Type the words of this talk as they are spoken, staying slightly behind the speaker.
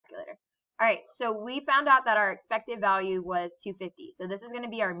All right, so we found out that our expected value was 250. So this is going to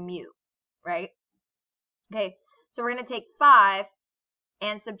be our mu, right? Okay, so we're going to take 5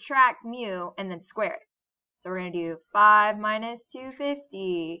 and subtract mu and then square it. So we're going to do 5 minus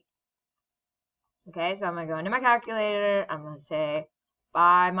 250. Okay, so I'm going to go into my calculator. I'm going to say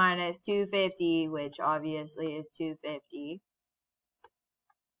 5 minus 250, which obviously is 250.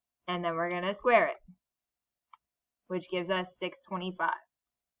 And then we're going to square it, which gives us 625.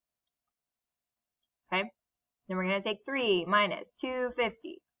 Okay, then we're going to take 3 minus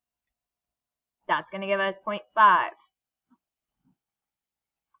 250. That's going to give us 0.5.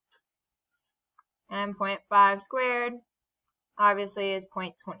 And 0.5 squared, obviously, is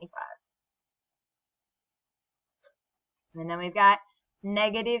 0.25. And then we've got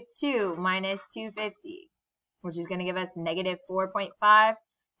negative 2 minus 250, which is going to give us negative 4.5.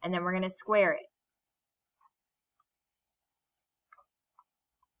 And then we're going to square it.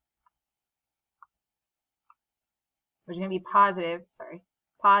 Which is going to be positive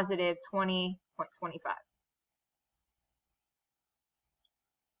 20.25.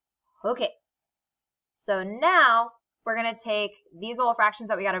 Okay, so now we're going to take these little fractions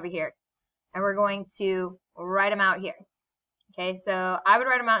that we got over here, and we're going to write them out here. Okay, so I would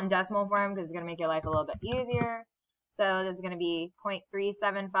write them out in decimal form because it's going to make your life a little bit easier. So this is going to be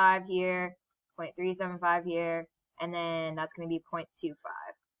 0.375 here, 0.375 here, and then that's going to be 0.25.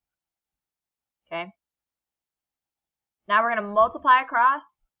 Okay. Now we're going to multiply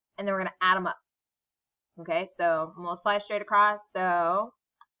across, and then we're going to add them up. Okay, so multiply straight across. So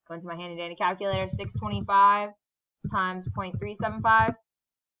go into my handy dandy calculator, 625 times 0.375.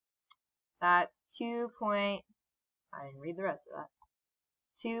 That's I didn't read the rest of that.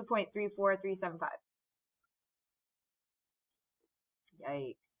 2.34375.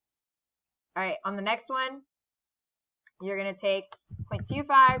 Yikes. All right, on the next one, you're going to take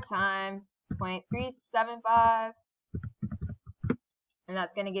 0.25 times 0.375, and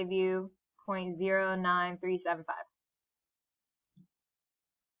that's going to give you 0.09375.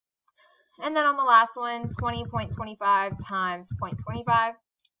 And then on the last one, 20.25 times 0.25,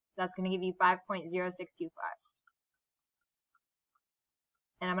 that's going to give you 5.0625.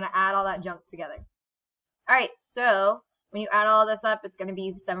 And I'm going to add all that junk together. All right, so when you add all this up, it's going to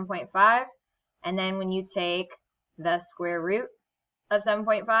be 7.5. And then when you take the square root of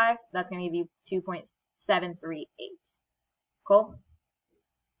 7.5, that's going to give you 2.738. Cool?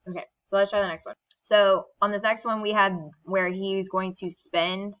 Okay, so let's try the next one. So on this next one, we had where he's going to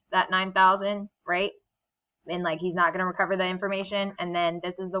spend that 9,000, right? And like he's not going to recover the information. And then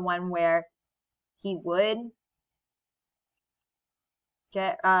this is the one where he would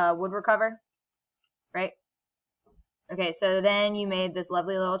recover, right? Okay, so then you made this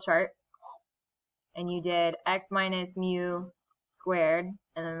lovely little chart, and you did x minus mu squared,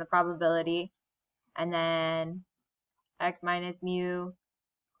 and then the probability, and then x minus mu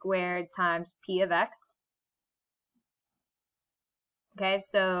squared times p of x. Okay,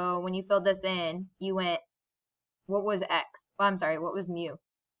 so when you filled this in, you went, what was x? Oh, I'm sorry, what was mu?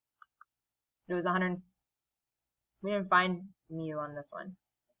 It was 100. We didn't find mu on this one.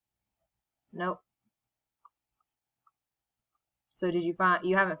 Nope. So did you find,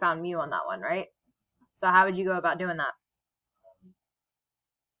 you haven't found mu on that one, right? So how would you go about doing that?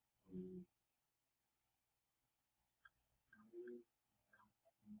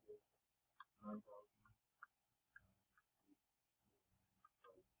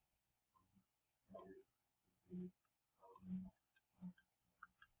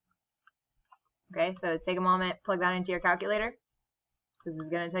 Okay, so take a moment, plug that into your calculator. This is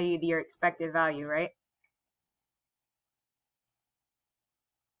going to tell you your expected value, right?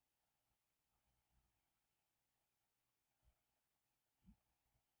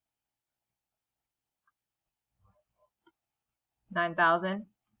 $9,000.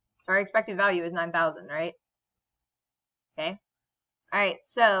 So our expected value is 9,000, right? Okay. All right,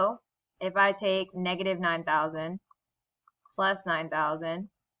 so if I take negative 9,000 plus 9,000,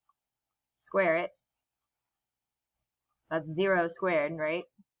 square it, that's 0 squared, right?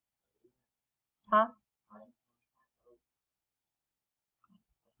 Huh?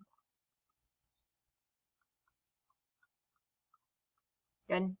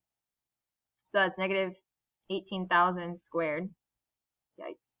 Good. So that's negative 18,000 squared.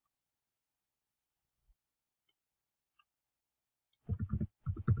 Yikes.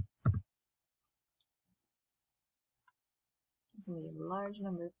 It's going to be a large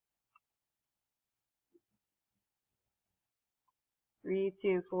number.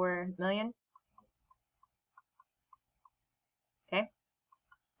 324 million. Okay.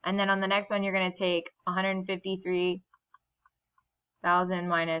 And then on the next one, you're going to take 153 1,000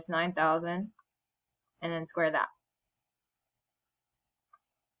 minus 9,000, and then square that.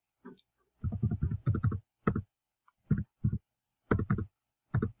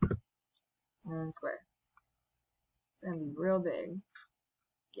 And then square. It's going to be real big.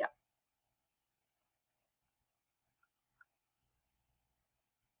 Yeah.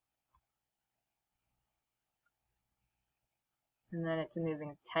 And then it's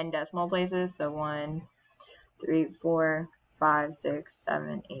moving 10 decimal places. So 1, 3, 4, 5, 6,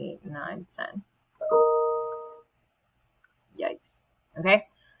 7, 8, 9, 10. Yikes. Okay.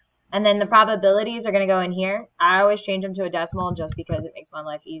 And then the probabilities are going to go in here. I always change them to a decimal just because it makes my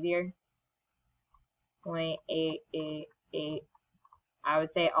life easier. 0.888. I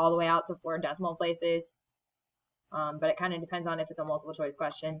would say all the way out to 4 decimal places. But it kind of depends on if it's a multiple choice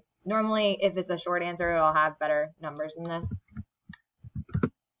question. Normally, if it's a short answer, it'll have better numbers than this.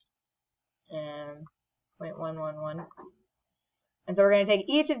 And 0.111. And so we're going to take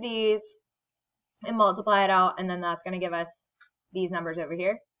each of these and multiply it out, and then that's going to give us these numbers over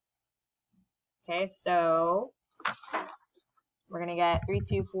here. Okay, so we're going to get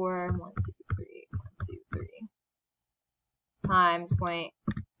 324, 123, 123 times point.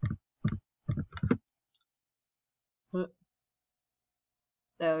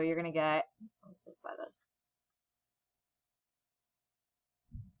 So you're going to get, let's simplify this.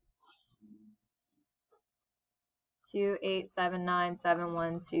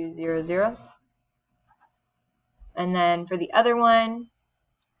 $2,879,71200. And then for the other one,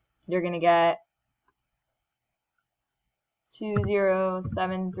 you're going to get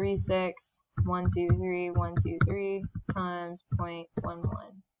 20736,123,123 times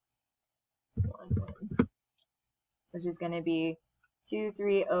 0.1111, which is going to be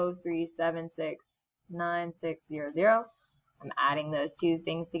 2303769,600. I'm adding those two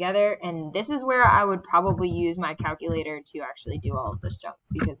things together, and this is where I would probably use my calculator to actually do all of this junk,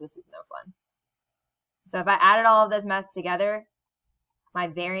 because this is no fun. So if I added all of this mess together, my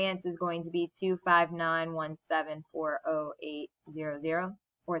variance is going to be 2591740,800,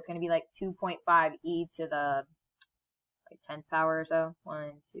 or it's going to be like 2.5 e to the 10th power or so.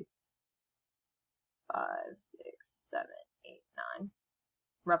 1, 2, 5, 6, 7, 8, 9.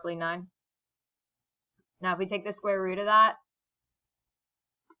 Roughly 9. Now if we take the square root of that,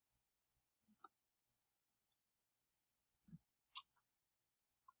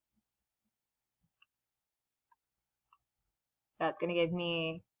 that's going to give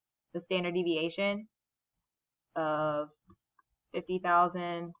me the standard deviation of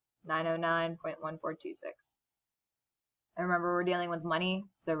 50,909.1426. And remember, we're dealing with money,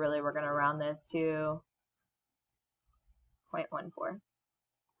 so really we're going to round this to 0.14.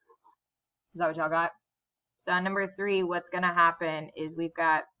 Is that what y'all got? So on number 3, what's going to happen is we've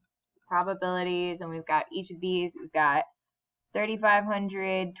got probabilities, and we've got each of these. We've got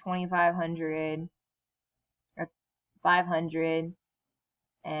 3,500, 2,500, 500,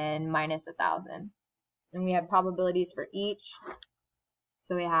 and minus 1,000. And we had probabilities for each.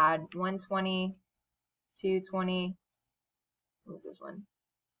 So we had 120, 220, what was this one?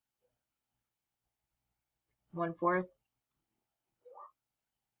 1/4.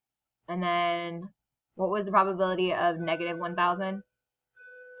 And then what was the probability of negative 1,000?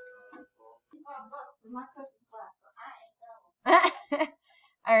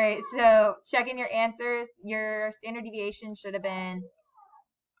 All right, so checking your answers. Your standard deviation should have been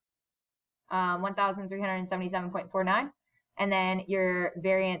 1,377.49, and then your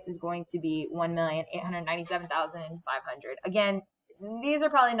variance is going to be 1,897,500. Again, these are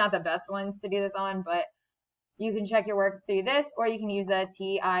probably not the best ones to do this on, but you can check your work through this, or you can use the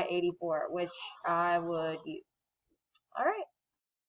TI-84, which I would use. All right.